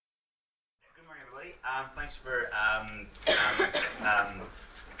Thanks for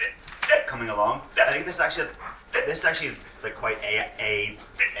coming along. I think this is actually like quite a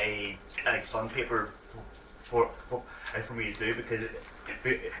fun paper for me to do because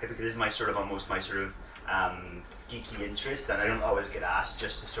it's my sort of geeky interest, and I don't always get asked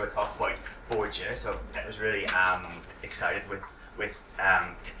just to sort of talk about Bourdieu. So I was really excited with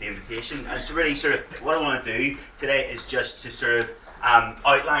the invitation. And so really sort of what I want to do today is just to sort of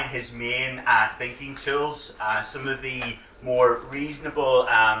outline his main thinking tools, some of the more reasonable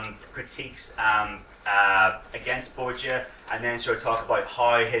critiques against Bourdieu, and then sort of talk about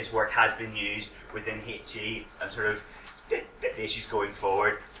how his work has been used within HE and sort of the issues going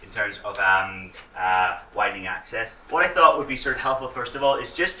forward in terms of widening access. What I thought would be sort of helpful, first of all,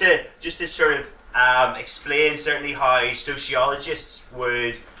 is just to sort of explain certainly how sociologists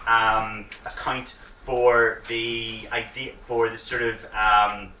would account for the idea, for the sort of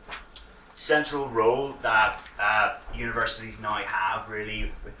central role that universities now have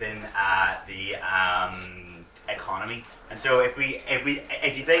really within the economy. And so if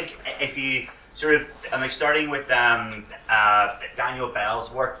you sort of, I'm like starting with Daniel Bell's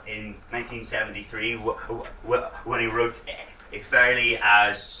work in 1973 when he wrote a fairly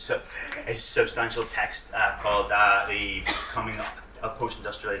substantial text called The Coming of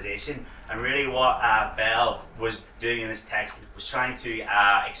Post-Industrialization. And really what Bell was doing in this text was trying to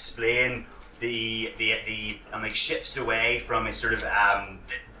explain the shifts away from a sort of a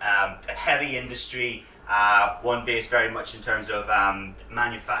heavy industry, one based very much in terms of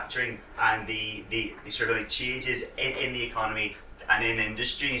manufacturing, and the sort of like changes in the economy and in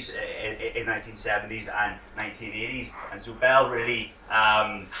industries in 1970s and 1980s. And so Bell really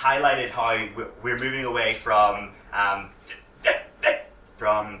highlighted how we're moving away from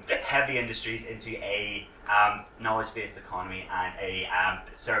heavy industries into a knowledge-based economy and a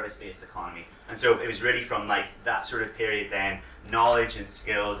service-based economy. And so it was really from like that sort of period then, knowledge and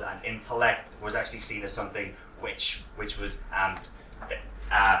skills and intellect was actually seen as something which was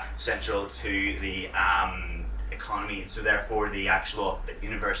central to the economy. And so therefore the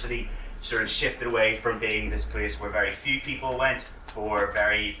university sort of shifted away from being this place where very few people went for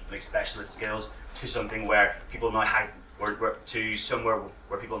very like specialist skills to something where people now had to somewhere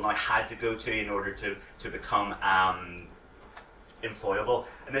where people now had to go to in order to become employable.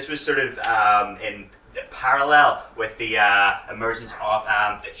 And this was sort of in parallel with the emergence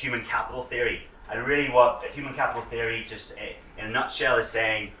of human capital theory. And really what human capital theory, just in a nutshell, is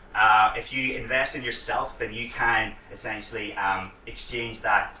saying if you invest in yourself, then you can essentially exchange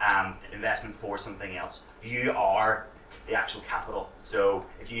that investment for something else. You are the actual capital. So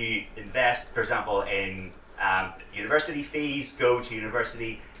if you invest, for example, in university fees, go to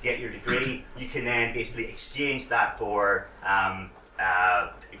university, get your degree, you can then basically exchange that for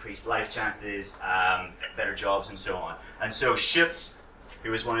increased life chances, better jobs, and so on. And so Schutz, who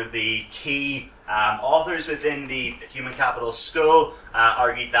was one of the key authors within the human capital school,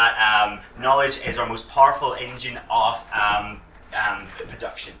 argued that knowledge is our most powerful engine of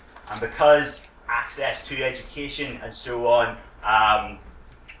production. And because access to education and so on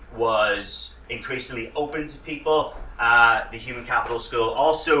was increasingly open to people, the human capital school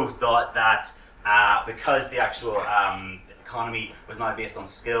also thought that because the actual economy was now based on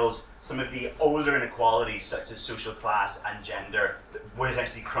skills, some of the older inequalities such as social class and gender would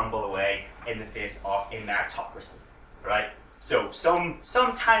eventually crumble away in the face of a meritocracy, right? So some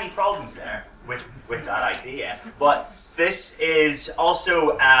tiny problems there with that idea, but this is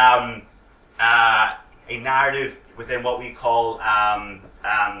also a narrative within what we call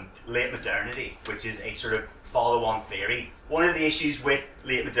late modernity, which is a sort of follow-on theory. One of the issues with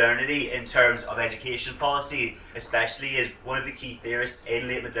late modernity in terms of education policy especially is one of the key theorists in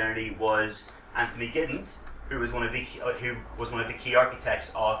late modernity was Anthony Giddens, who was one of the key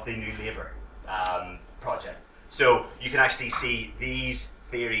architects of the New Labour project. So you can actually see these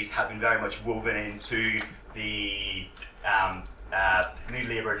theories have been very much woven into the New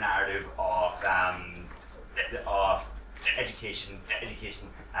Labour narrative of education.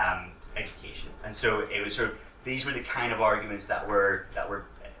 And so it was sort of, these were the kind of arguments that were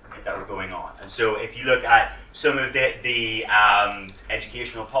going on. And so if you look at some of the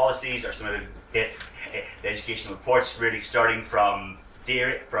educational policies or some of the educational reports, really starting from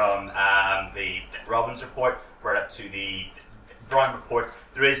the Robbins report right up to the Brown report,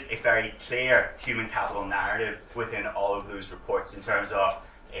 there is a very clear human capital narrative within all of those reports in terms of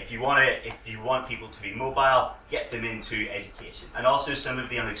if you want people to be mobile, get them into education. And also some of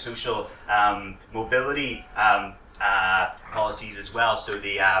the social mobility policies as well. So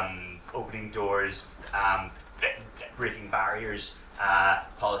the opening doors breaking barriers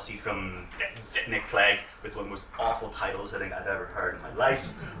policy from Nick Clegg, with one of the most awful titles I think I've ever heard in my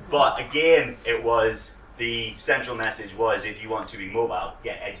life. But again, the central message was, if you want to be mobile,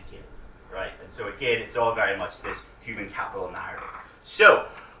 get educated, right? And so again, it's all very much this human capital narrative. So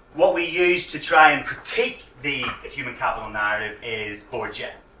what we use to try and critique the human capital narrative is Bourdieu.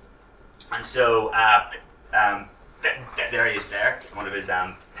 And so there he is there, one of his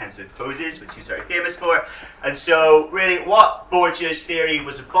pensive poses, which he's very famous for. And so really what Bourdieu's theory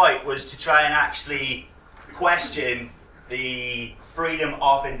was about was to try and actually question the freedom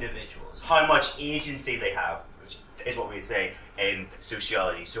of individuals, how much agency they have, which is what we would say in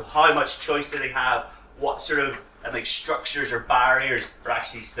sociology. So how much choice do they have, what sort of structures or barriers are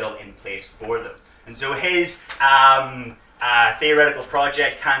actually still in place for them. And so his theoretical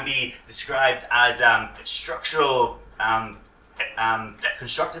project can be described as structural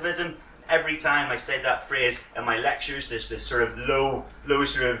constructivism. Every time I say that phrase in my lectures, there's this sort of low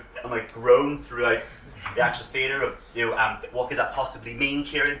sort of groan throughout the actual theatre of, what could that possibly mean,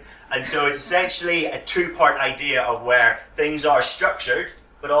 Ciaran? And so it's essentially a two-part idea of where things are structured,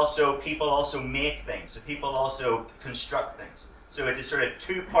 but also people also make things, so people also construct things. So it's a sort of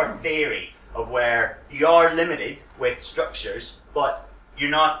two-part theory of where you are limited with structures, but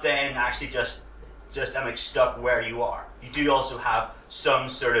you're not then actually just stuck where you are. You do also have some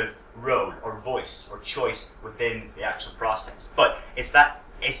sort of role or voice or choice within the actual process. But it's that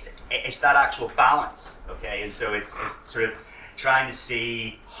actual balance, okay? And so it's sort of trying to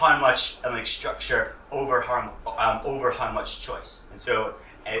see how much structure over how much choice. And so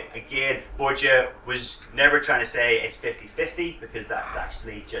again, Bourdieu was never trying to say it's 50-50, because that's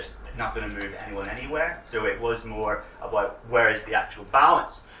actually just not going to move anyone anywhere. So it was more about where is the actual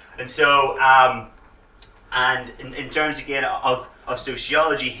balance. And so, and in terms again of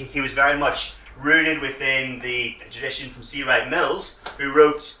sociology, he was very much rooted within the tradition from C. Wright Mills, who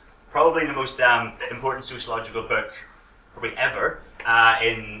wrote probably the most important sociological book probably ever,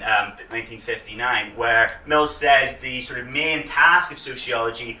 in 1959, where Mills says the sort of main task of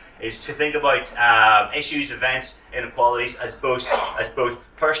sociology is to think about issues, events, inequalities as both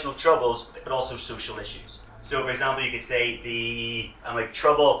personal troubles, but also social issues. So, for example, you could say the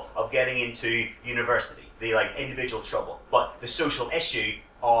trouble of getting into university, the individual trouble, but the social issue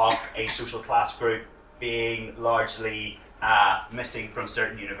of a social class group being largely missing from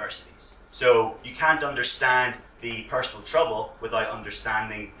certain universities. So you can't understand the personal trouble without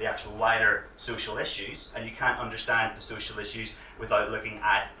understanding the actual wider social issues, and you can't understand the social issues without looking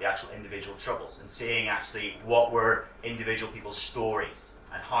at the actual individual troubles and seeing actually what were individual people's stories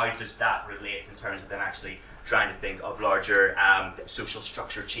and how does that relate in terms of then actually trying to think of larger social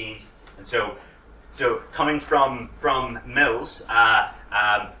structure changes. And so coming from Mills,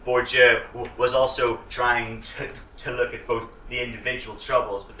 Bourdieu was also trying to look at both the individual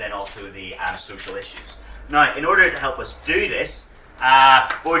troubles, but then also the social issues. Now, in order to help us do this,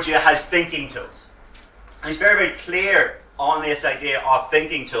 Bourdieu has thinking tools. And he's very, very clear on this idea of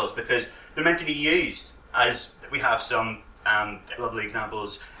thinking tools, because they're meant to be used, as we have some lovely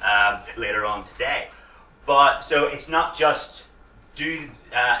examples later on today. But so it's not just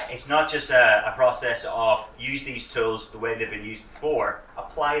a process of use these tools the way they've been used before,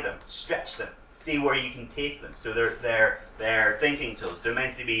 apply them, stretch them, see where you can take them. So they're thinking tools. They're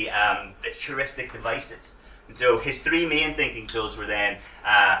meant to be heuristic devices. And so his three main thinking tools were then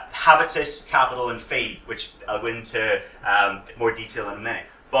habitus, capital, and field, which I'll go into more detail in a minute.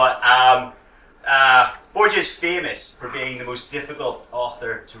 But Bourdieu is famous for being the most difficult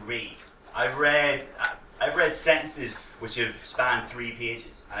author to read. I've read sentences which have spanned 3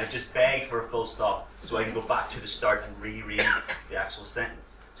 pages, and I've just begged for a full stop so I can go back to the start and reread the actual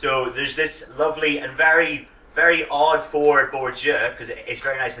sentence. So there's this lovely and very, very odd for Bourdieu, because it's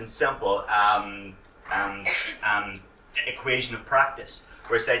very nice and simple, equation of practice,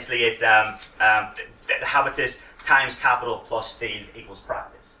 where essentially it's the habitus times capital plus field equals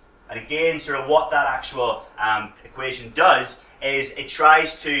practice. And again, sort of what that actual equation does is it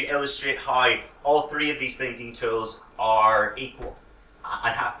tries to illustrate how all 3 of these thinking tools are equal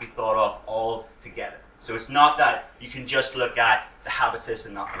and have to be thought of all together. So it's not that you can just look at the habitus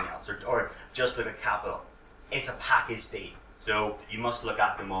and nothing else, or just look at capital. It's a package deal. So you must look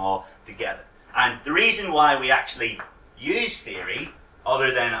at them all together. And the reason why we actually use theory,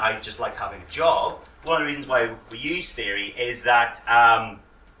 other than I just like having a job, one of the reasons why we use theory is that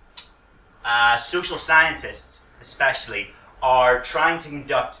social scientists, especially, are trying to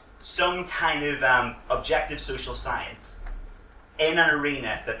conduct some kind of objective social science in an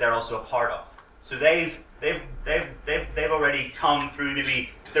arena that they're also a part of. So they've already come through maybe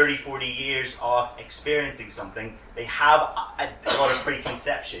 30, 40 years of experiencing something, they have a lot of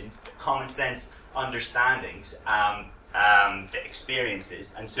preconceptions, common sense understandings,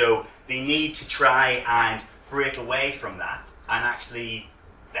 experiences, and so they need to try and break away from that and actually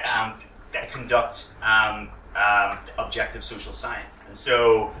conduct objective social science. And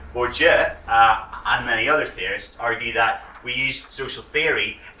so Bourdieu and many other theorists argue that we use social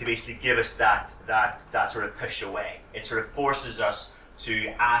theory to basically give us that sort of push away. It sort of forces us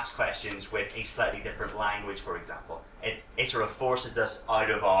to ask questions with a slightly different language, for example. It sort of forces us out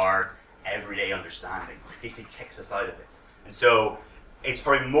of our everyday understanding. It basically kicks us out of it. And so it's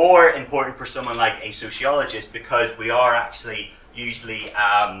probably more important for someone like a sociologist, because we are actually usually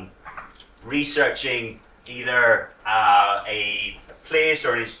researching either a place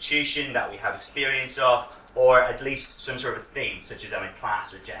or an institution that we have experience of, or at least some sort of theme, such as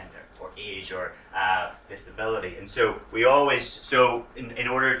class or gender or age or disability. And so we always, in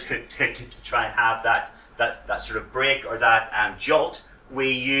order to try and have that sort of break or that jolt, we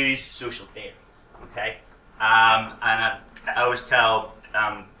use social theory, okay? And I always tell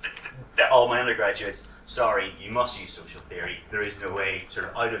all my undergraduates, sorry, you must use social theory. There is no way sort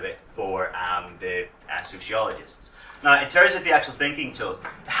of out of it for the sociologists. Now, in terms of the actual thinking tools,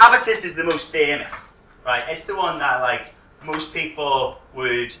 Habitus is the most famous, right? It's the one that most people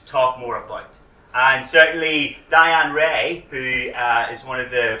would talk more about. And certainly Diane Ray, who is one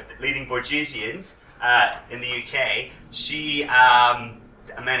of the leading Bourdieusians in the UK, she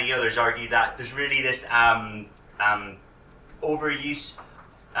and many others argue that there's really this overuse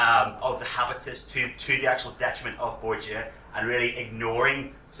of the habitus to the actual detriment of Bourdieu, and really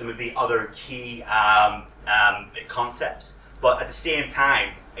ignoring some of the other key concepts. But at the same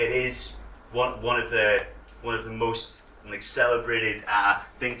time, it is one of the most celebrated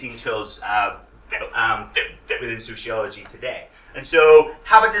thinking tools within sociology today. And so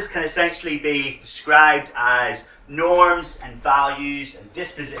habitus can essentially be described as norms and values and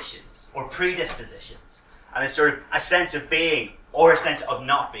dispositions or predispositions, and it's sort of a sense of being or a sense of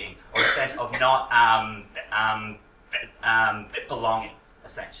not being, or a sense of not belonging,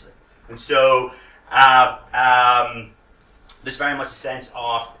 essentially. And so there's very much a sense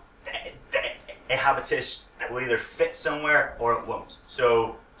of a habitus that will either fit somewhere or it won't.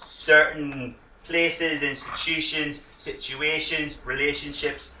 So certain places, institutions, situations,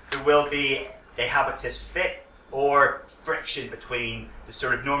 relationships, there will be a habitus fit or friction between the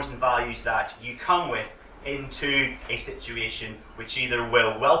sort of norms and values that you come with into a situation, which either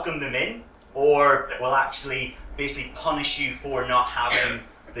will welcome them in or will actually basically punish you for not having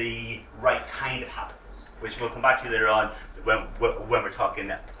the right kind of habitus, which we'll come back to later on when we're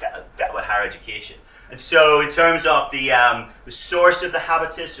talking about higher education. And so in terms of the source of the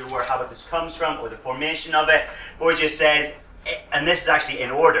habitus, or where habitus comes from, or the formation of it, Bourdieu says, and this is actually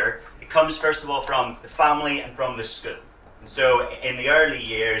in order, it comes first of all from the family and from the school. And so in the early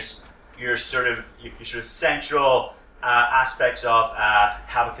years, your sort of central aspects of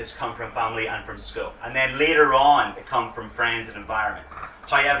habitus come from family and from school. And then later on, it comes from friends and environment.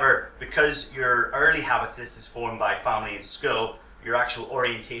 However, because your early habitus is formed by family and school, your actual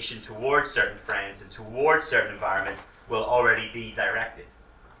orientation towards certain friends and towards certain environments will already be directed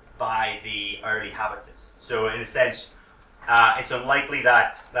by the early habitus. So in a sense, it's unlikely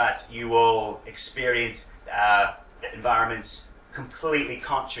that you will experience environments completely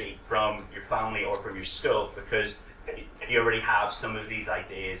contrary from your family or from your school, because you already have some of these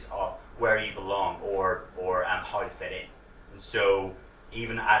ideas of where you belong or how to fit in. And so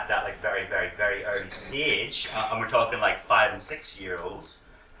even at that very, very, very early stage, and we're talking 5 and 6 year olds,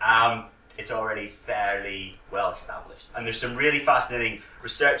 it's already fairly well established. And there's some really fascinating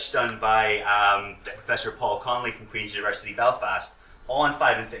research done by Professor Paul Connolly from Queen's University Belfast on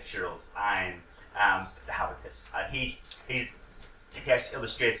 5 and 6 year olds and the habitus. And he actually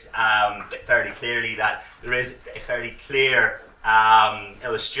illustrates fairly clearly that there is a fairly clear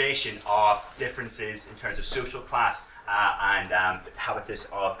illustration of differences in terms of social class and the habitus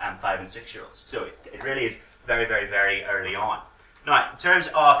of 5 and 6 year olds. So it really is very, very, very early on. Now, in terms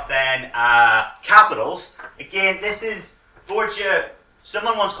of then capitals, again, this is Bourdieu.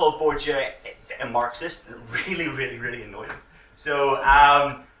 Someone once called Bourdieu a Marxist, and really, really, really annoyed him. So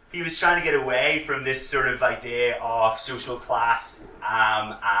he was trying to get away from this sort of idea of social class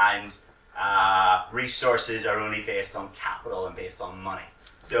and resources are only based on capital and based on money.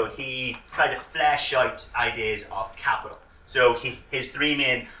 So he tried to flesh out ideas of capital. So his three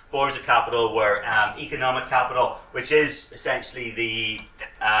main forms of capital were economic capital, which is essentially the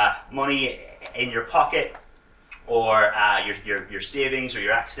money in your pocket, or your savings, or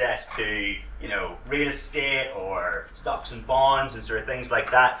your access to real estate or stocks and bonds and sort of things like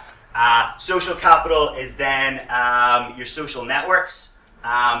that. Social capital is then your social networks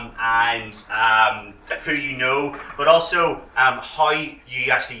and who you know, but also how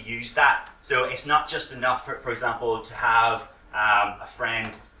you actually use that. So it's not just enough, for example, to have a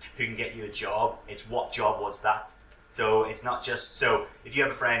friend who can get you a job. It's what job was that? So it's not just, so if you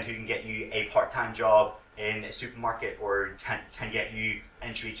have a friend who can get you a part-time job in a supermarket or can get you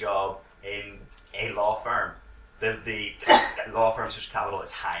entry job in a law firm, the law firm's social capital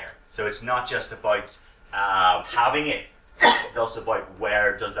is higher. So it's not just about having it, it's also about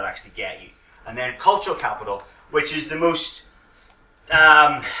where does that actually get you. And then cultural capital, which is the most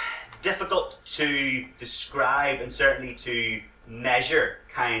difficult to describe and certainly to measure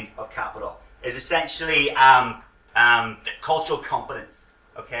kind of capital, is essentially cultural competence.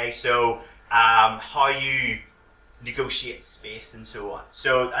 Okay, so how you negotiate space and so on.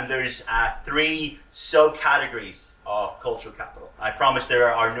 So, and there's 3 subcategories of cultural capital. I promise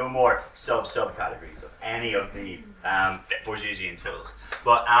there are no more subcategories of any of the Bourdieusian tools.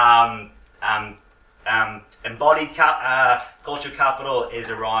 But embodied cultural capital is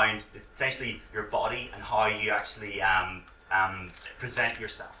around essentially your body and how you actually present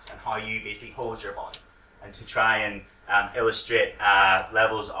yourself and how you basically hold your body, and to try and illustrate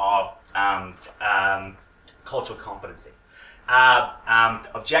levels of cultural competency.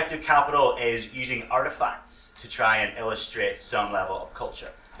 Objective capital is using artifacts to try and illustrate some level of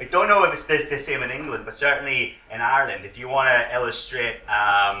culture. I don't know if it's the same in England, but certainly in Ireland, if you want to illustrate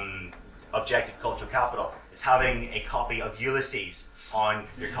objective cultural capital, it's having a copy of Ulysses on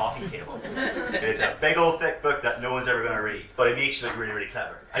your coffee table. It's a big old thick book that no one's ever going to read, but it makes you look really, really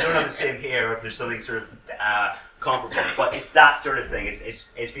clever. I don't know the same here, or if there's something sort of comparable, but it's that sort of thing.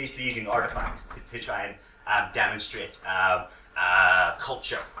 It's basically using artifacts to try and demonstrate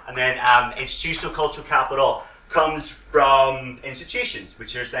culture. And then institutional cultural capital comes from institutions,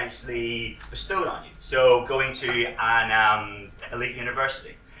 which are essentially bestowed on you. So going to an elite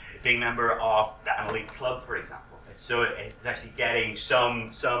university, being a member of an elite club, for example. So it's actually getting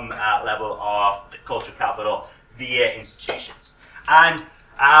some level of cultural capital via institutions. And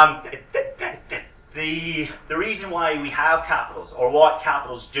the reason why we have capitals, or what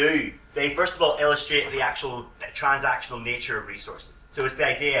capitals do, they first of all illustrate the actual transactional nature of resources. So it's the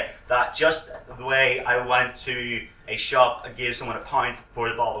idea that just the way I went to a shop and gave someone £1 for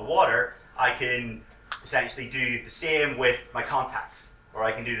the bottle of water, I can essentially do the same with my contacts, or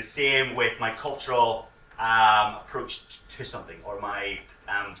I can do the same with my cultural approach to something, or my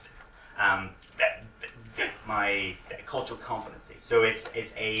cultural competency. So it's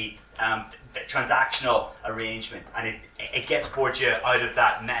a transactional arrangement, and it gets Bourdieu out of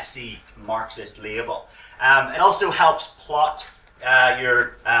that messy Marxist label. It also helps plot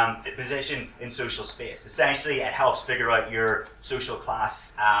your position in social space. Essentially, it helps figure out your social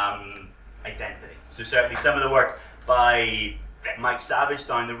class identity. So certainly some of the work by Mike Savage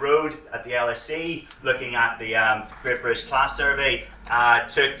down the road at the LSE, looking at the Great British Class Survey,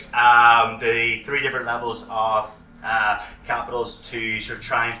 took the 3 different levels of capitals to sort of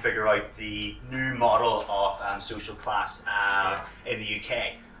try and figure out the new model of social class in the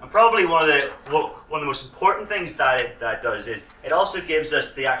UK. And probably one of the most important things that it does is it also gives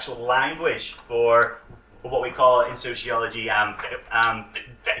us the actual language for what we call in sociology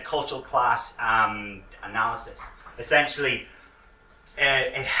cultural class analysis. Essentially,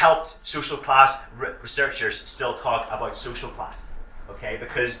 it helped social class researchers still talk about social class, okay?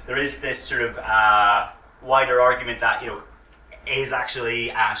 Because there is this sort of wider argument that is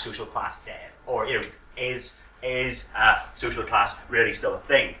actually social class dead, or is social class really still a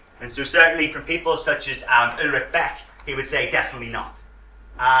thing? And so certainly from people such as Ulrich Beck, he would say definitely not.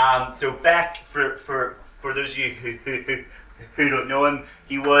 So Beck, for those of you who don't know him,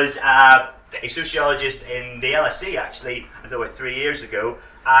 he was a sociologist in the LSE actually until about 3 years ago,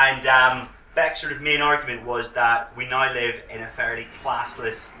 and Beck's sort of main argument was that we now live in a fairly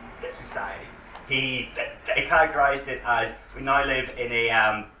classless society. He characterized it as we now live in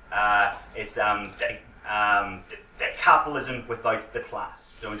a capitalism without the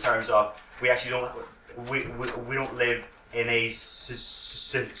class. So in terms of we don't live in a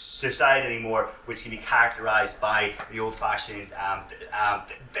society anymore which can be characterized by the old-fashioned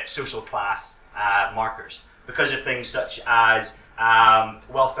social class markers, because of things such as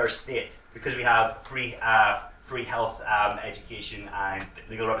welfare state, because we have free health, education, and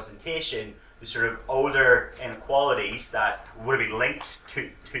legal representation. The sort of older inequalities that would have been linked to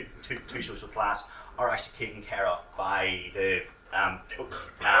social class are actually taken care of by the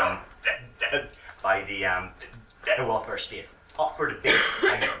a welfare state. Up for debate,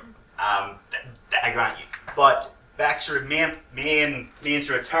 I grant you. But Beck's sort of main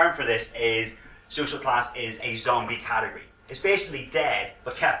sort of term for this is social class is a zombie category. It's basically dead,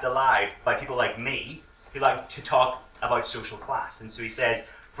 but kept alive by people like me who like to talk about social class. And so he says,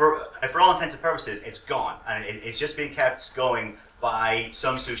 for all intents and purposes, it's gone. And it's just being kept going by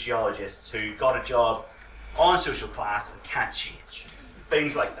some sociologists who got a job on social class and can't change.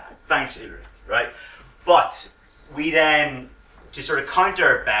 Things like that. Thanks, Ulrich, right? But we then, to sort of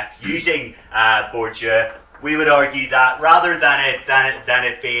counter Beck, using Bourdieu, we would argue that rather than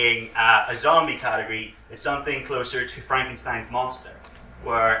it being a zombie category, it's something closer to Frankenstein's monster,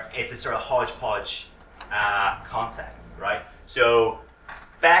 where it's a sort of hodgepodge concept, right? So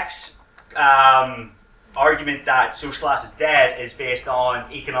Beck's argument that social class is dead is based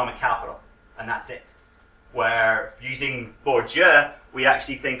on economic capital, and that's it. Where using Bourdieu, we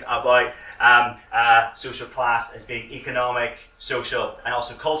actually think about social class as being economic, social, and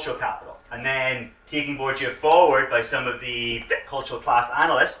also cultural capital. And then taking Bourdieu forward by some of the cultural class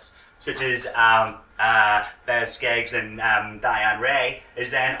analysts, such as Bev Skeggs and Diane Ray, is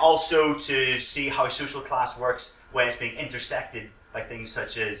then also to see how social class works when it's being intersected by things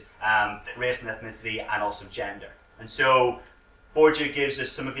such as race and ethnicity and also gender. And so Bourdieu gives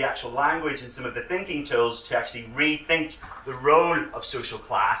us some of the actual language and some of the thinking tools to actually rethink the role of social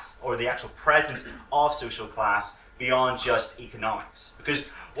class, or the actual presence of social class, beyond just economics. Because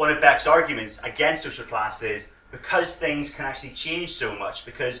one of Beck's arguments against social class is, because things can actually change so much,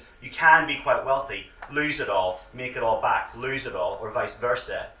 because you can be quite wealthy, lose it all, make it all back, lose it all, or vice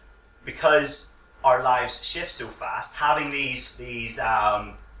versa, because our lives shift so fast, having these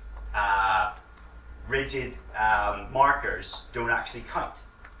rigid markers don't actually count.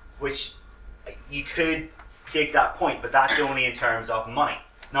 Which you could take that point, but that's only in terms of money.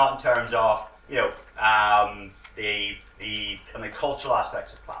 It's not in terms of the cultural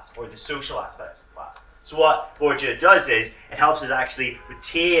aspects of class or the social aspects of class. So what Bourdieu does is it helps us actually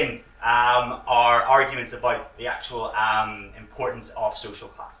retain our arguments about the actual importance of social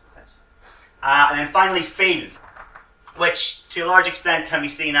class, essentially. And then finally, field, which to a large extent can be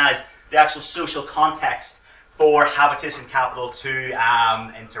seen as the actual social context for habitus and capital to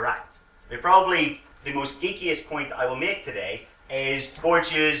interact. Probably the most geekiest point I will make today is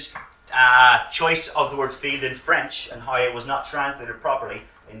Bourdieu's choice of the word field in French and how it was not translated properly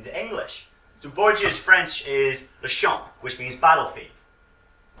into English. So Bourdieu's French is le champ, which means battlefield.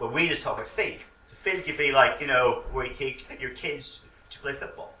 But we just talk about field. So field could be like, where you take your kids to play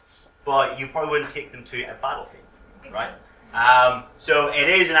football. But you probably wouldn't take them to a battlefield, right? So it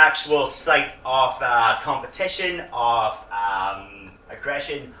is an actual site of competition, of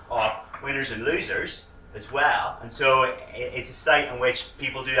aggression, of winners and losers as well. And so it's a site in which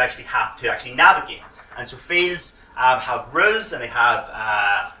people do actually have to actually navigate. And so fields have rules and they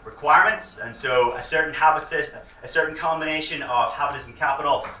have requirements. And so a certain habitus, a certain combination of habitus and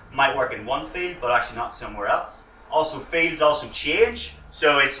capital might work in one field, but actually not somewhere else. Also, fields also change.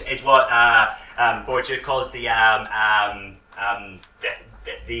 So it's what Bourdieu calls the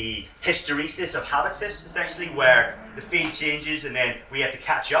hysteresis of habitus, essentially, where the field changes and then we have to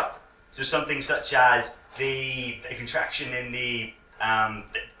catch up. So something such as a contraction in the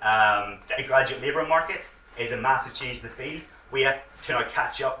graduate labour market is a massive change in the field. We have to now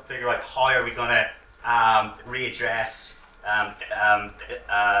catch up and figure out how are we going to readdress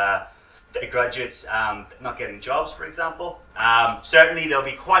graduates not getting jobs, for example. Certainly there'll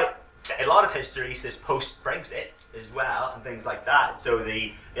be quite a lot of hysteresis post-Brexit as well, and things like that. So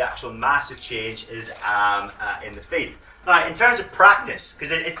the actual massive change is in the field. Now, in terms of practice,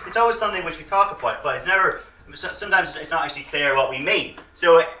 because it's always something which we talk about, but it's never, sometimes it's not actually clear what we mean.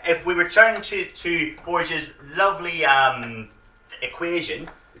 So if we return to Bourdieu's lovely equation,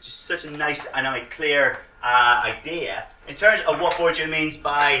 which is such a nice and clear idea, in terms of what Bourdieu means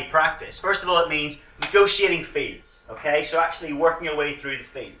by practice, first of all, it means negotiating fields, okay? So actually working your way through the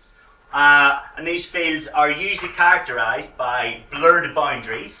fields. And these fields are usually characterized by blurred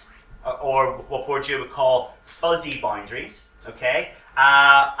boundaries, or what Bourdieu would call fuzzy boundaries, okay?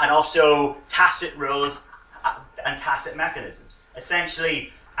 And also tacit rules and tacit mechanisms.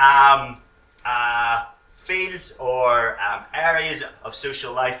 Essentially, fields or areas of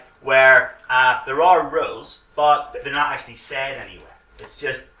social life where there are rules, but they're not actually said anywhere. It's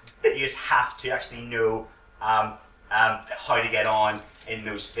just that you just have to actually know how to get on in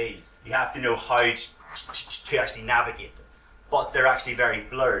those fields. You have to know how to actually navigate them. But they're actually very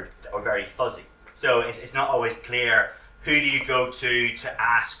blurred or very fuzzy. So it's not always clear who do you go to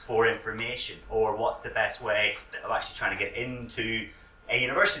ask for information, or what's the best way of actually trying to get into a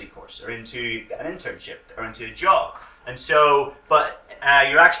university course, or into an internship, or into a job. And so, but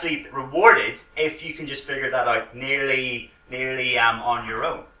you're actually rewarded if you can just figure that out nearly on your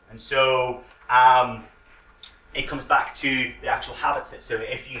own. And so it comes back to the actual habitus. So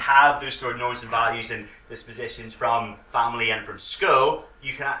if you have those sort of norms and values and dispositions from family and from school,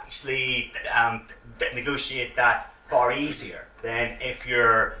 you can actually negotiate that far easier than if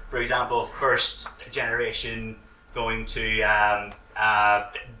you're, for example, first generation going to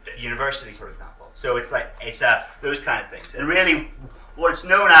university, for example. So it's those kind of things. And really, what it's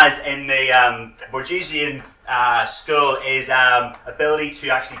known as in the Bourdieuian school is ability to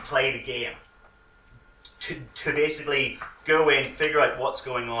actually play the game, to basically go in, figure out what's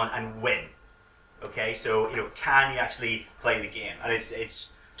going on, and win. Okay, so can you actually play the game? And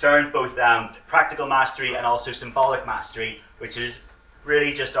it's termed both practical mastery and also symbolic mastery, which is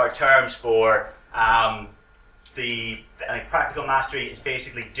really just our terms for the practical mastery is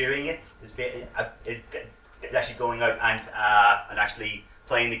basically doing it. It's actually going out and actually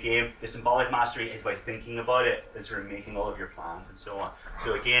playing the game. The symbolic mastery is by thinking about it and sort of making all of your plans and so on.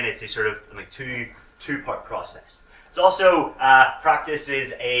 So again, it's a sort of two-part process. It's also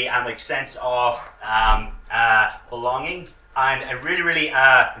practices a sense of belonging, and a really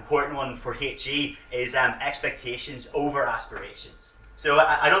important one for HE is expectations over aspirations. So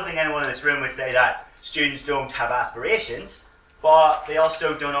I don't think anyone in this room would say that students don't have aspirations, but they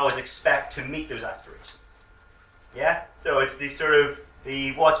also don't always expect to meet those aspirations. Yeah? So it's the sort of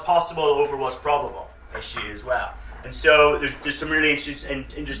the what's possible over what's probable issue as well. And so there's some really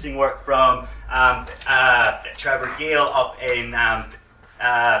interesting work from Trevor Gale up in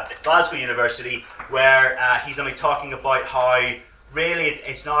Glasgow University, where he's talking about how really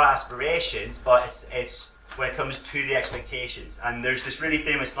it's not aspirations, but it's when it comes to the expectations. And there's this really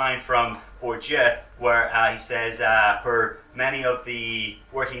famous line from Bourdieu where he says, for many of the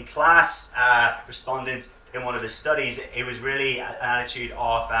working class respondents in one of his studies, it was really an attitude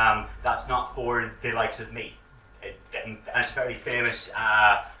of that's not for the likes of me. And it's a very famous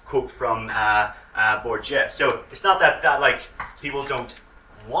quote from Bourdieu. So it's not that people don't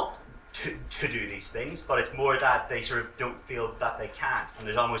want to do these things, but it's more that they sort of don't feel that they can, and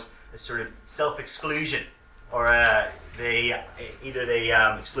there's almost a sort of self-exclusion, or they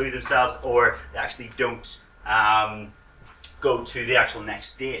exclude themselves, or they actually don't go to the actual next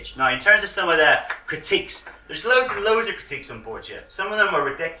stage. Now, in terms of some of the critiques, there's loads and loads of critiques on Bourdieu. Some of them are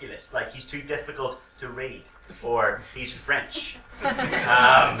ridiculous, like he's too difficult to read, or he's French.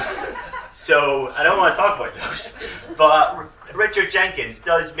 So I don't want to talk about those. But Richard Jenkins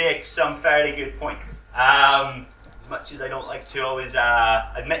does make some fairly good points, as much as I don't like to always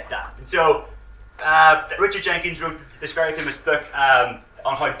admit that. And so Richard Jenkins wrote this very famous book on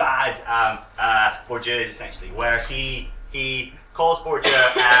how bad Bourdieu is, essentially, where he calls Bourdieu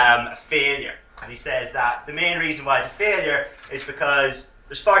a failure. And he says that the main reason why it's a failure is because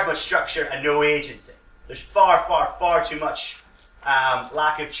there's far too much structure and no agency. There's far too much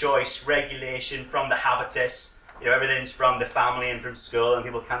lack of choice, regulation from the habitus. Everything's from the family and from school, and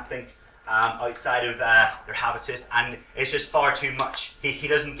people can't think outside of their habitus, and it's just far too much. He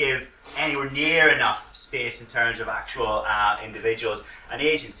doesn't give anywhere near enough space in terms of actual individuals and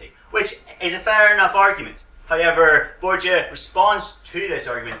agency, which is a fair enough argument. However, Bourdieu responds to this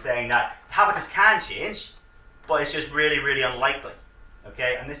argument saying that habitus can change, but it's just really unlikely.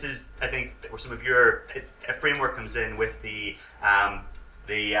 Okay, and this is, I think, where some of your framework comes in with the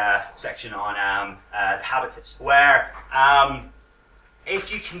section on habitus, where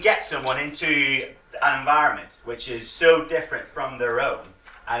if you can get someone into an environment which is so different from their own,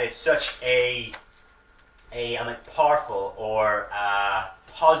 and it's such a powerful or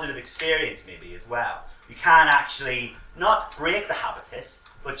positive experience maybe as well, you can actually not break the habitus,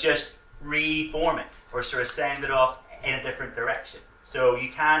 but just reform it, or sort of send it off in a different direction. So you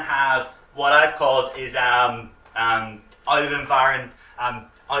can have what I've called is out of environment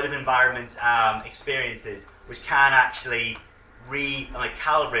experiences, which can actually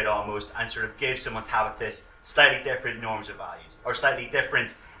calibrate almost, and sort of give someone's habitus slightly different norms or values, or slightly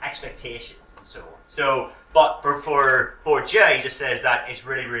different expectations, and so on. So, but for Bourdieu, he just says that it's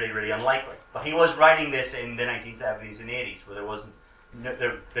really unlikely. But he was writing this in the 1970s and 80s, where there was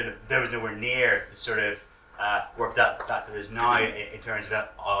nowhere near the sort of work that there is now in terms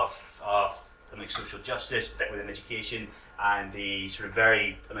of social justice within education, and the sort of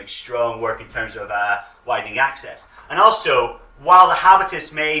very strong work in terms of widening access. And also, while the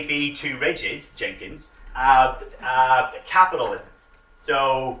habitus may be too rigid, Jenkins, capital isn't.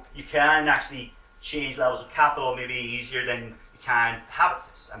 So you can actually change levels of capital maybe easier than you can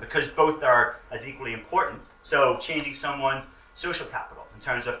habitus, and because both are as equally important, so changing someone's social capital, in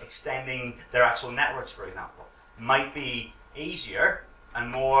terms of extending their actual networks, for example, might be easier and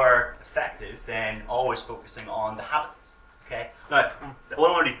more effective than always focusing on the habitus. Okay. Now, what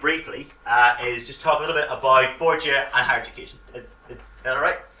I want to do briefly is just talk a little bit about Bourdieu and higher education. Is that all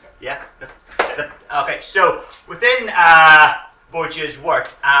right? Yeah. Okay. So within Bourdieu's work,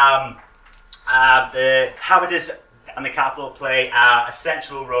 the habitus and the capital play a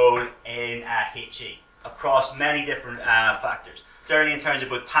central role in HE across many different factors. Certainly in terms of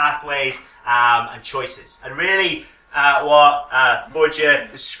both pathways and choices. And really, what Bourdieu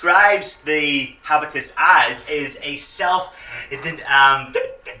describes the habitus as is a self-denying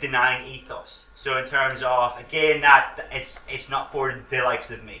ethos. So in terms of, again, that it's not for the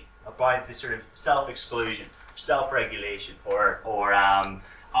likes of me, about the sort of self-exclusion, self-regulation, or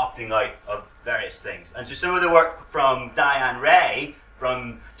opting out of various things. And so some of the work from Diane Ray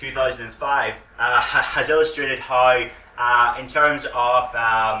from 2005 has illustrated how in terms of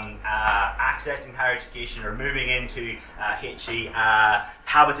accessing higher education or moving into HE,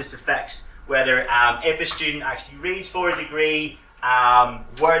 habitus affects whether if a student actually reads for a degree,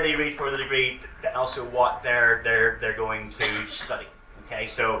 where they read for the degree, and also what they're going to study. Okay,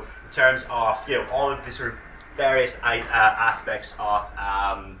 so in terms of all of the sort of various aspects of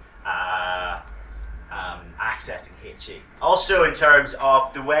accessing HE. Also in terms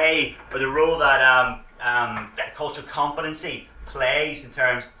of the way or the role that cultural competency plays in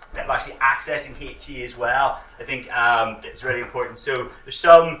terms of actually accessing HE as well, I think it's really important. So there's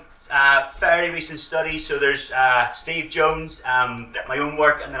some fairly recent studies. So there's Steve Jones, my own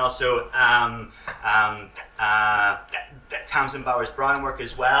work, and then also Tamsin Bowers-Brown work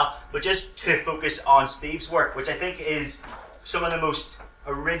as well. But just to focus on Steve's work, which I think is some of the most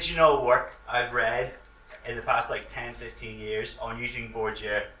original work I've read in the past 10-15 years on using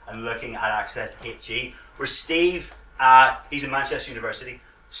Bourdieu and looking at access to HE, where Steve, he's in Manchester University,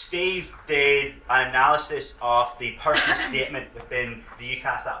 Steve did an analysis of the personal statement within the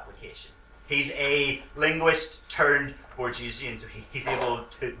UCAS application. He's a linguist turned Bourdieusian, so he's able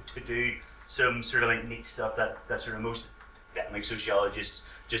to do some sort of neat stuff that sort of most sociologists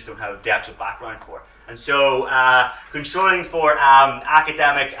just don't have the actual background for. And so controlling for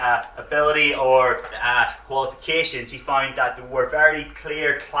academic ability or qualifications, he found that there were very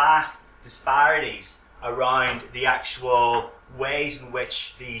clear class disparities around the actual ways in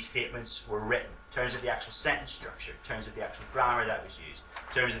which these statements were written, in terms of the actual sentence structure, in terms of the actual grammar that was used,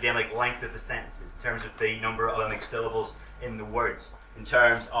 in terms of the length of the sentences, in terms of the number of syllables in the words, in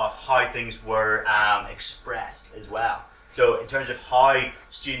terms of how things were expressed as well. So in terms of how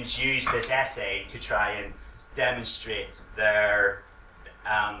students use this essay to try and demonstrate their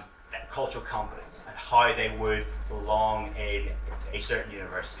cultural competence and how they would belong in a certain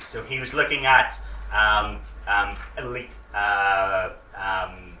university. So he was looking at elite.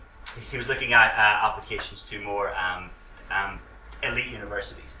 He was looking at applications to more elite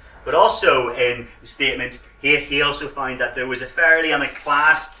universities. But also in the statement, he also found that there was a fairly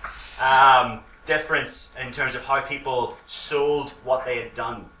classed difference in terms of how people sold what they had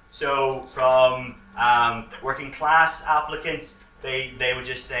done. So from working class applicants, they would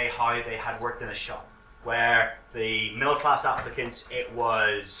just say how they had worked in a shop, where the middle class applicants, it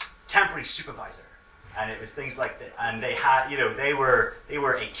was temporary supervisor, and it was things like that, and they had, they were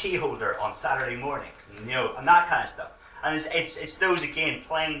a key holder on Saturday mornings, and and that kind of stuff. And it's those, again,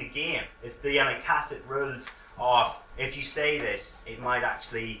 playing the game. It's the tacit rules of, if you say this, it might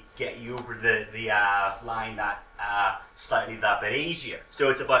actually get you over the line that slightly that bit easier. So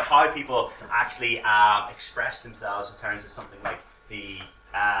it's about how people actually express themselves in terms of something like the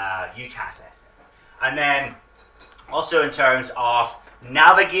UCAS essay. And then also in terms of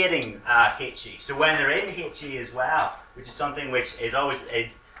navigating HE. So when they're in HE as well, which is something which is always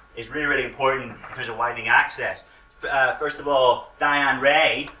is really, really important in terms of widening access. First of all, Diane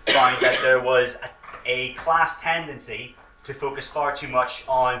Ray found that there was a class tendency to focus far too much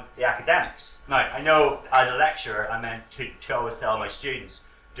on the academics. Now, I know as a lecturer, I meant to always tell my students,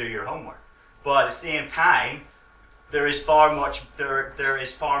 do your homework. But at the same time, there is far more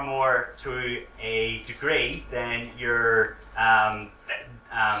to a degree than your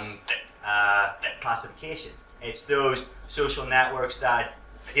classification. It's those social networks that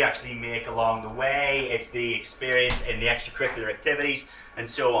you actually make along the way. It's the experience in the extracurricular activities and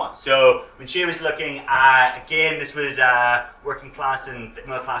so on. So when she was looking at, again, this was working class and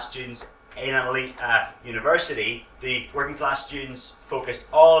middle class students in an elite university, the working class students focused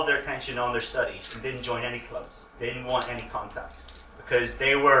all of their attention on their studies and didn't join any clubs. They didn't want any contacts because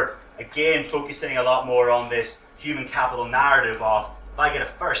they were, again, focusing a lot more on this human capital narrative of, if I get a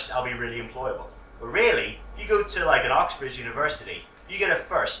first, I'll be really employable. But really, If you go to like an Oxford University, you get a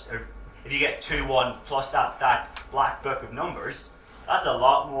first, or if you get 2-1 plus that black book of numbers, that's a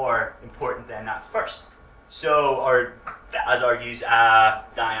lot more important than that first. So, or as argues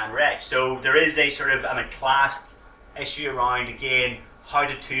Diane Reck. So there is a sort of classed issue around, again, how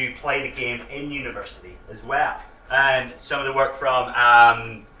to play the game in university as well. And some of the work from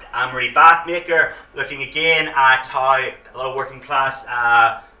Anne-Marie Bathmaker, looking again at how a lot of working class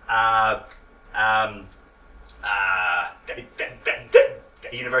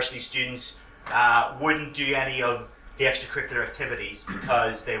university students wouldn't do any of the extracurricular activities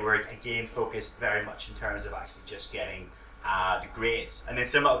because they were, again, focused very much in terms of actually just getting the grades. And then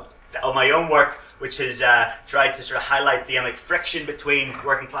some of my own work, which has tried to sort of highlight the friction between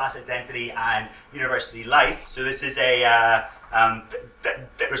working class identity and university life. So this is a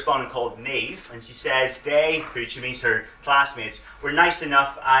respondent called Neve, and she says who she means her classmates, were nice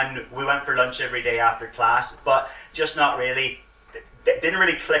enough and we went for lunch every day after class, but just not really, didn't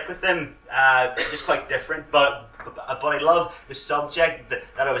really click with them, just quite different, but I love the subject that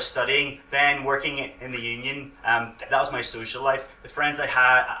I was studying. Then working in the union, that was my social life. The friends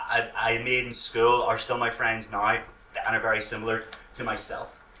I made in school are still my friends now and are very similar to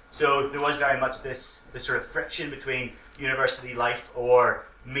myself. So there was very much this sort of friction between university life or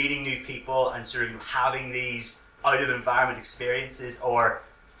meeting new people and sort of having these out of environment experiences or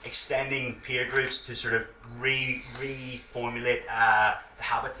extending peer groups to sort of reformulate the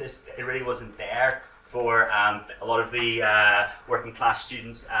habitus. It really wasn't there for a lot of the working class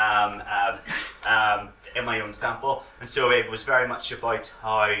students in my own sample. And so it was very much about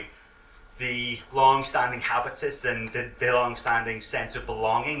how the long-standing habitus and the long-standing sense of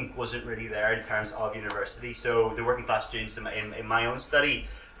belonging wasn't really there in terms of university. So the working class students in my own study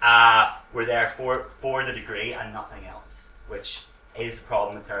were there for the degree and nothing else, which is the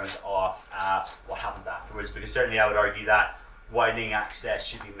problem in terms of what happens afterwards, because certainly I would argue that widening access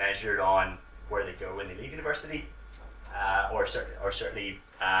should be measured on where they go when they leave university, or certainly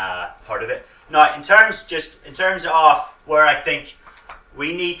part of it. Now, in terms of where I think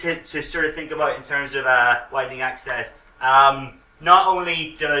we need to sort of think about in terms of widening access, not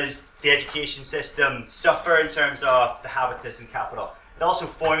only does the education system suffer in terms of the habitus and capital, it also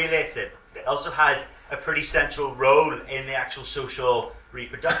formulates it. It also has a pretty central role in the actual social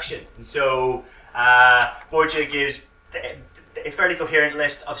reproduction. And so Bourdieu gives a fairly coherent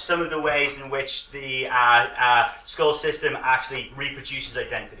list of some of the ways in which the school system actually reproduces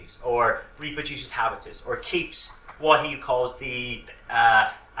identities or reproduces habitus or keeps what he calls the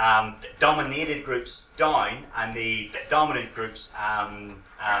dominated groups down and the dominant groups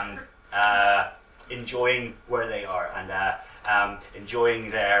enjoying where they are and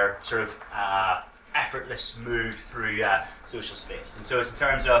enjoying their sort of effortless move through social space. And so it's in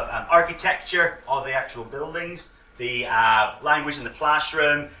terms of architecture of the actual buildings, the language in the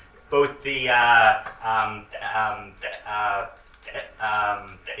classroom, both the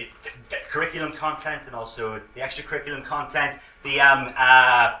curriculum content and also the extracurriculum content, the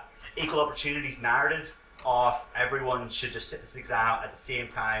equal opportunities narrative of everyone should just sit this exam at the same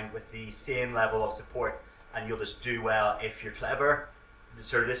time with the same level of support and you'll just do well if you're clever. This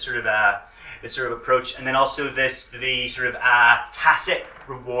sort of approach, and then also the sort of tacit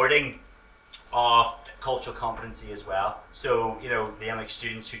rewarding of cultural competency as well. So the MX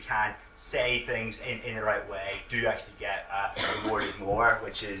students who can say things in the right way do actually get rewarded more,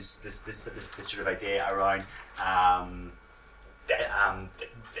 which is this sort of idea around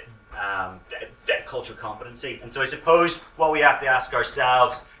cultural competency. And so I suppose what we have to ask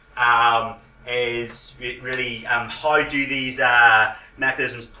ourselves is really how do these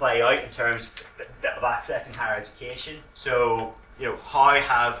mechanisms play out in terms of accessing higher education. So how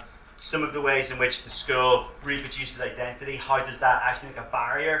have some of the ways in which the school reproduces identity, how does that actually make a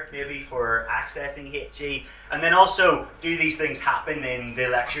barrier maybe for accessing HE? And then also, do these things happen in the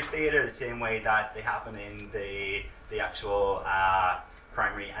lecture theatre the same way that they happen in the actual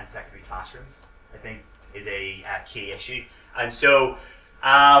primary and secondary classrooms? I think is a key issue. And so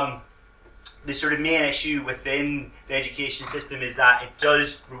the sort of main issue within the education system is that it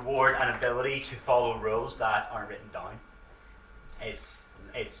does reward an ability to follow rules that aren't written down. It's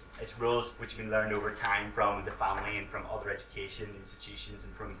rules which have been learned over time from the family and from other education institutions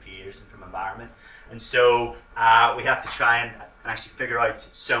and from peers and from environment. And so we have to try and actually figure out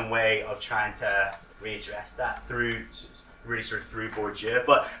some way of trying to readdress that through Bourdieu.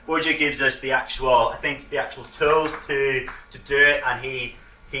 But Bourdieu gives us the actual tools to do it, and he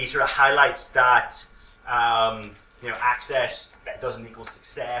sort of highlights that access that doesn't equal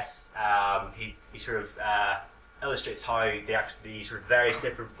success. He sort of illustrates how the sort of various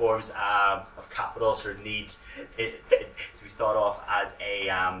different forms of capital sort of need it to be thought of as a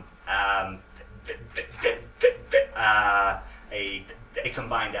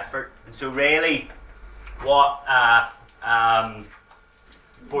combined effort. And so really what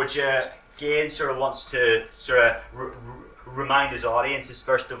Bourdieu again sort of wants to sort of remind his audience is,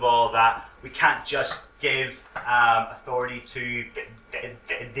 first of all, that we can't just give authority to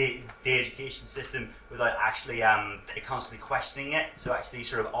the education system without actually constantly questioning it. So actually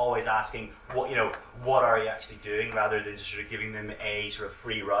sort of always asking, what are you actually doing, rather than just sort of giving them a sort of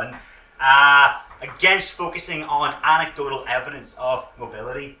free run. Against focusing on anecdotal evidence of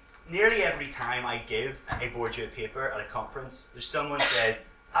mobility. Nearly every time I give a Bourdieu paper at a conference, there's someone who says,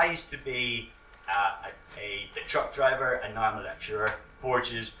 I used to be a truck driver and now I'm a lecturer.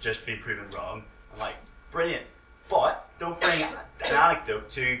 Bourdieu's just been proven wrong. I'm like, brilliant. But don't bring an anecdote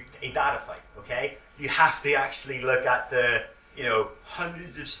to a data fight, okay? You have to actually look at the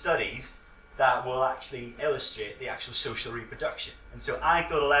hundreds of studies that will actually illustrate the actual social reproduction. And so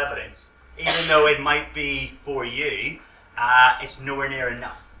anecdotal evidence, even though it might be for you, it's nowhere near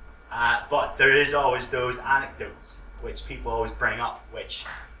enough. But there is always those anecdotes which people always bring up, which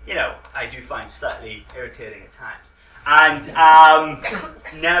I do find slightly irritating at times. And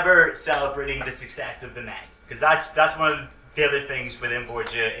never celebrating the success of the many, because that's one of the other things within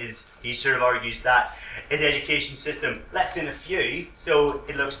Bourdieu is he sort of argues that in the education system lets in a few, so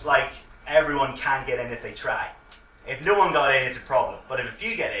it looks like everyone can get in if they try. If no one got in, it's a problem. But if a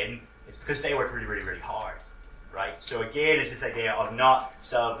few get in, it's because they work really, really, really hard, right? So again, it's this idea of not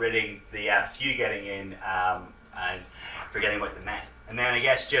celebrating the few getting in and forgetting about the many. And then I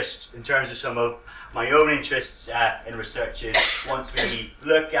guess just in terms of some of my own interests in research is, once we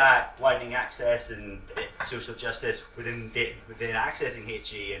look at widening access and social justice within accessing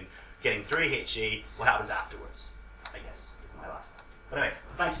HE and getting through HE, what happens afterwards, I guess, is my last thing. But anyway,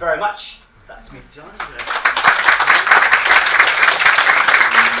 thanks very much. That's me done.